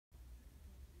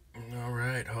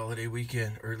holiday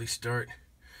weekend, early start.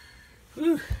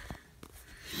 Whew.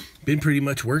 Been pretty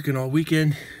much working all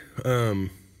weekend.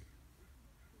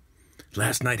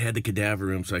 Last night had the cadaver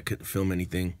room, so I couldn't film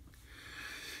anything.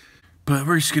 But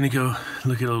we're just gonna go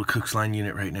look at a little cook's line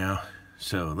unit right now.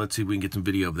 So let's see if we can get some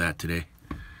video of that today.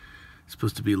 It's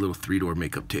supposed to be a little 3-door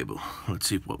makeup table. Let's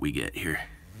see what we get here.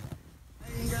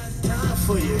 Ain't got time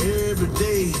for you every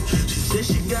day. She said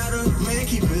she got a man,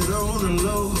 keep it on the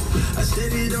low. I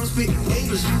said he don't speak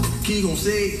English, he gon'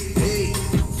 say, hey,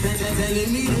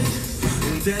 telling me this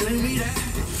and telling me that.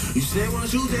 You said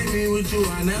once you take me with you,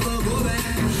 I never go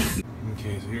back.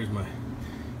 Okay, so here's my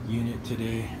unit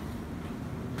today.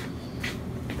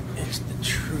 It's the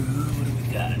true, what do we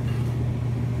got?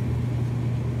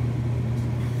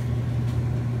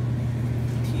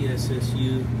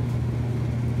 TSSU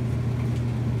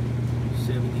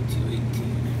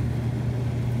 7218.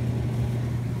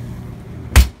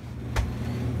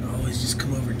 Always just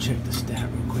come over and check the stat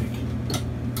real quick.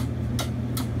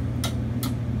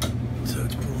 So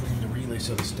it's pulling in the relay,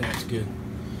 so the stat's good.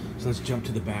 So let's jump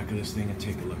to the back of this thing and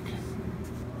take a look.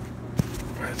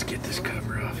 Let's get this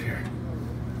cover off here.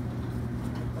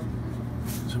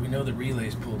 So we know the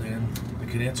relay's pulled in. The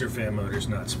condenser fan motor's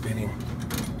not spinning.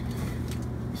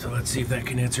 So let's see if that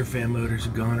condenser fan motor's a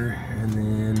goner. And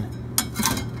then,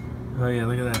 oh yeah,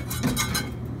 look at that.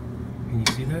 Can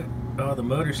you see that? Oh, the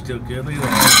motor's still good. Look at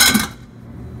that.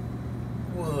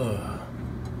 Whoa.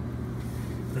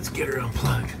 Let's get her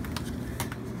unplugged.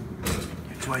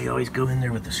 That's why you always go in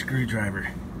there with the screwdriver,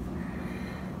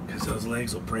 because those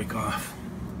legs will break off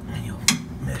and you'll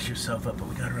mess yourself up. But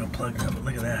we got her unplugged now. But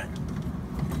look at that.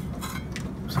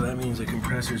 So that means the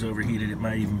compressor's overheated. It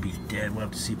might even be dead. We'll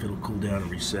have to see if it'll cool down and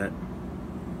reset.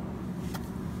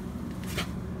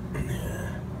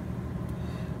 Yeah,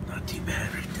 not too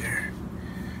bad right there.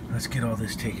 Let's get all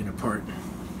this taken apart.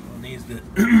 On these,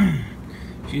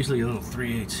 it's usually a little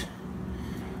 3/8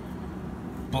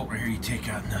 bolt right here you take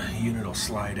out, and the unit will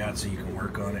slide out so you can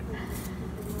work on it.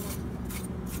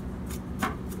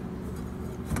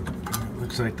 It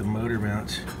looks like the motor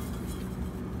mounts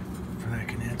for that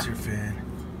condenser fan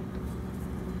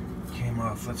came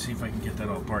off. Let's see if I can get that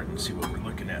all apart and see what we're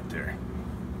looking at there.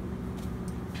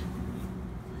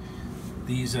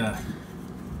 These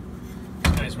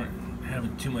guys weren't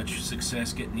having too much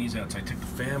success getting these out, so I took the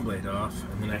fan blade off,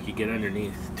 and then I could get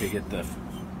underneath to get the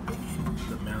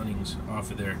mountings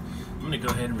off of there. I'm going to go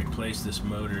ahead and replace this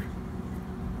motor.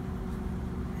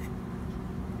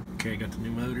 Okay, got the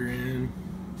new motor in.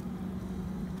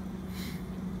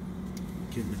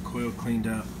 Getting the coil cleaned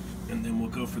up, and then we'll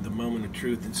go for the moment of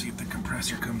truth and see if the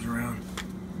compressor comes around.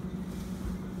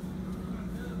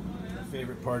 My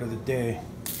favorite part of the day.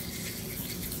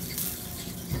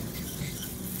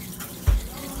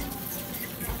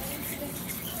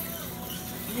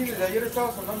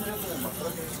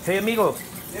 Hey amigo.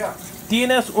 Yeah.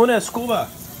 ¿Tienes una escoba?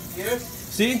 Yes.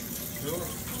 ¿Sí? Sure.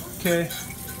 Okay.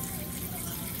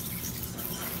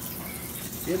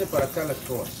 Tiene para acá las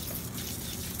cosas.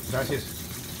 Gracias.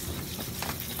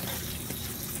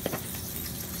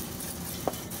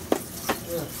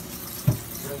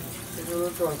 Tengo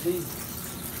otro así.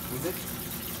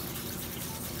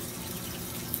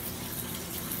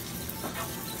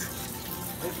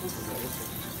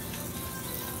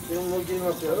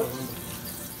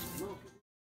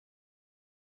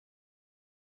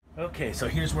 Okay, so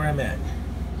here's where I'm at.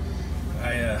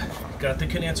 I got the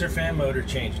condenser fan motor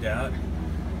changed out,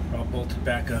 all bolted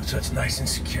back up so it's nice and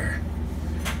secure.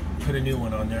 Put a new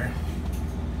one on there.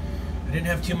 I didn't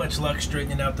have too much luck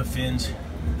straightening out the fins.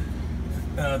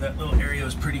 That little area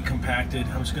was pretty compacted.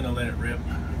 I'm just gonna let it rip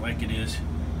like it is.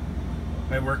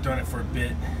 I worked on it for a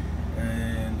bit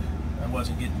and I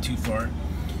wasn't getting too far.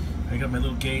 I got my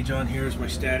little gauge on here as my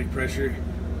static pressure.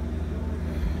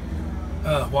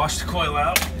 Wash the coil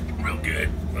out real good.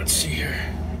 Let's see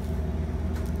here.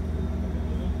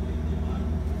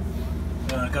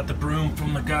 Got the broom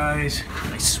from the guys.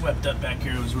 I swept up back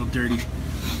here. It was real dirty.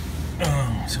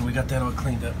 So we got that all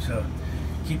cleaned up. So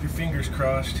keep your fingers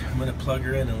crossed. I'm gonna plug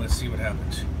her in and let's see what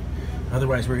happens.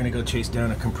 Otherwise, we're gonna go chase down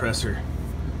a compressor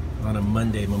on a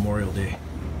Monday, Memorial Day.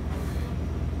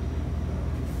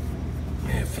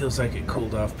 It feels like it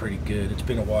cooled off pretty good. It's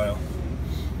been a while.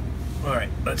 All right,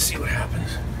 let's see what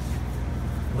happens.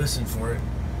 Listen for it.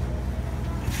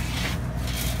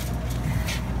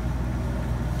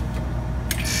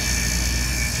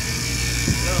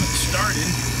 Well, it started.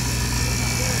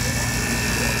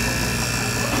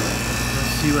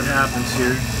 Let's see what happens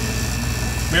here.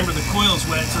 Remember, the coil's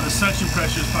wet, so the suction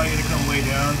pressure is probably going to come way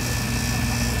down.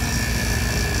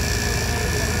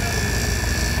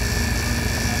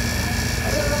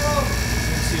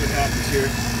 Let's see what happens. here.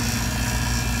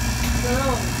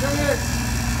 No, turn it.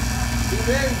 You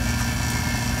ready?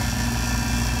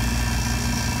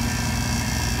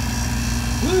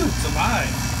 Woo, it's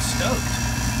alive. Stoked.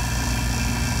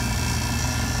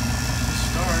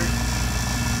 Start.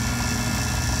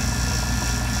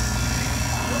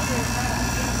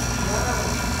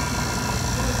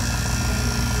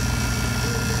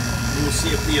 We'll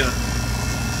see if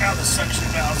how the suction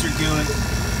valves are doing.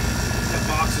 That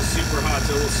box is super hot,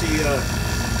 so we'll see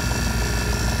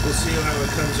how it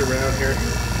comes around here.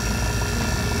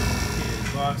 Okay,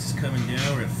 the box is coming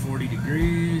down. We're at 40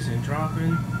 degrees and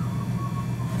dropping.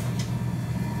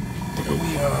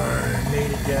 We are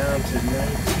made it down to 19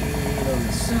 on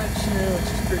the suction, which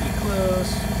is pretty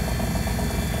close.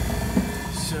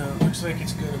 So it looks like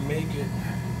it's going to make it.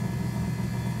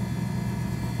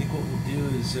 I think what we'll do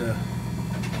is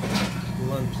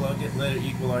we'll unplug it, let it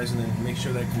equalize, and then make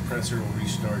sure that compressor will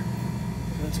restart.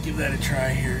 So let's give that a try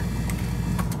here.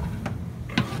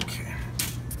 Okay.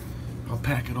 I'll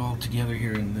pack it all together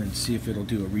here and then see if it'll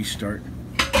do a restart.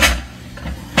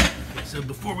 So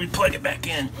before we plug it back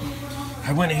in,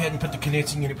 I went ahead and put the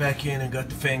condensing unit back in and got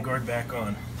the fan guard back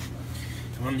on.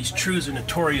 And these Trues are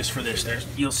notorious for this.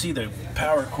 You'll see the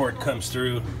power cord comes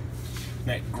through, and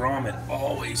that grommet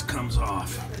always comes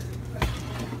off.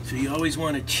 So you always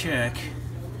want to check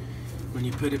when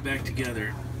you put it back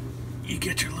together. You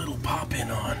get your little pop-in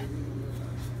on.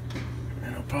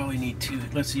 And I'll probably need two.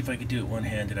 Let's see if I can do it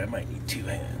one-handed. I might need two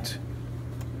hands.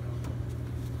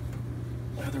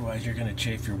 Otherwise, you're going to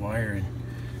chafe your wire and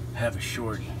have a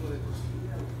short.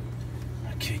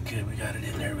 Okay, good. We got it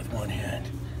in there with one hand.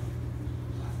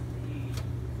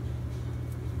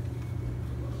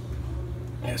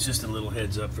 That's just a little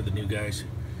heads up for the new guys.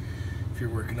 If you're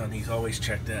working on these, always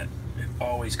check that. It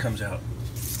always comes out.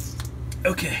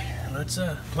 Okay, let's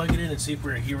plug it in and see if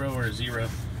we're a hero or a zero.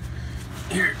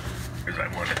 Here, because I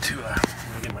wanted to, let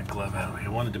me get my glove out. I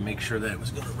wanted to make sure that it was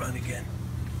going to run again.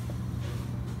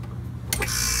 Okay.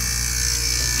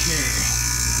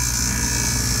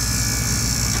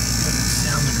 Doesn't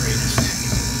sound the greatest,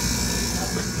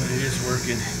 but it is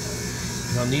working.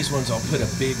 And on these ones, I'll put a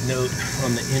big note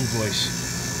on the invoice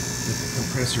that the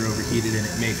compressor overheated and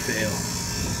it may fail.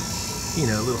 You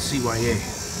know, a little CYA.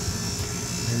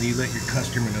 And you let your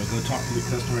customer know. Go talk to the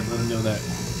customer and let them know that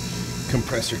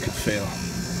compressor could fail.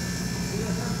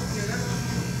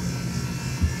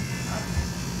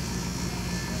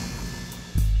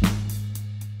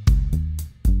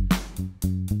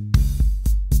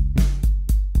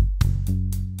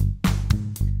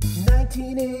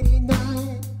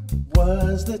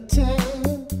 Was the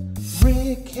time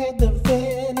Rick had the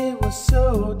van, it was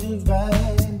so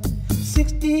divine.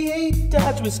 68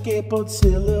 Dodge with skateboard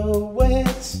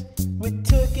silhouettes. We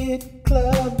took it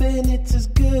clubbing, it's as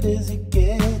good as it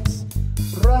gets.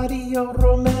 Radio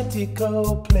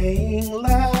Romantico playing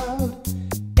loud,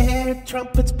 air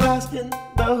trumpets blasting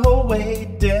the whole way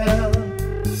down.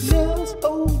 Mills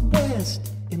Old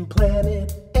West in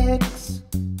Planet X,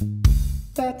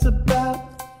 that's about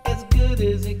as good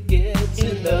as it gets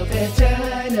in the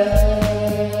vagina.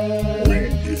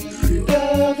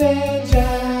 The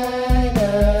vagina.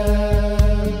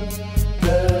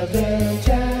 The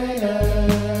vagina.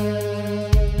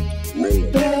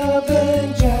 The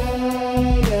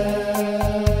vagina.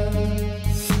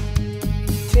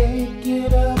 Take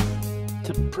it up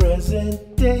to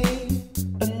present day.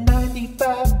 A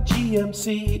 95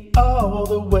 GMC all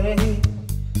the way.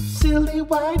 Silly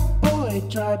white boy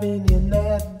driving in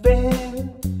that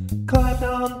van, climbed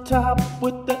on top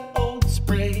with the old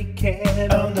spray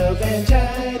can on the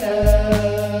vagina.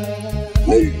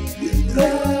 The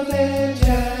vagina.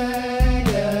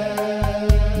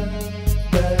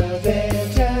 The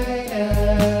vagina.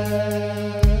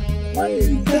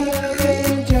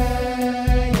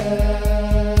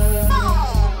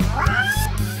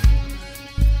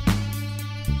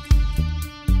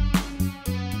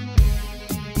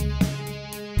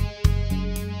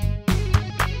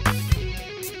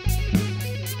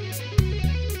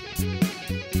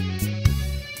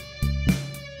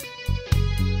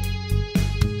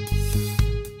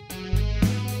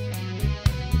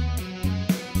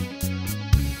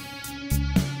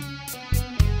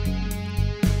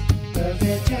 The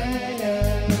vagina.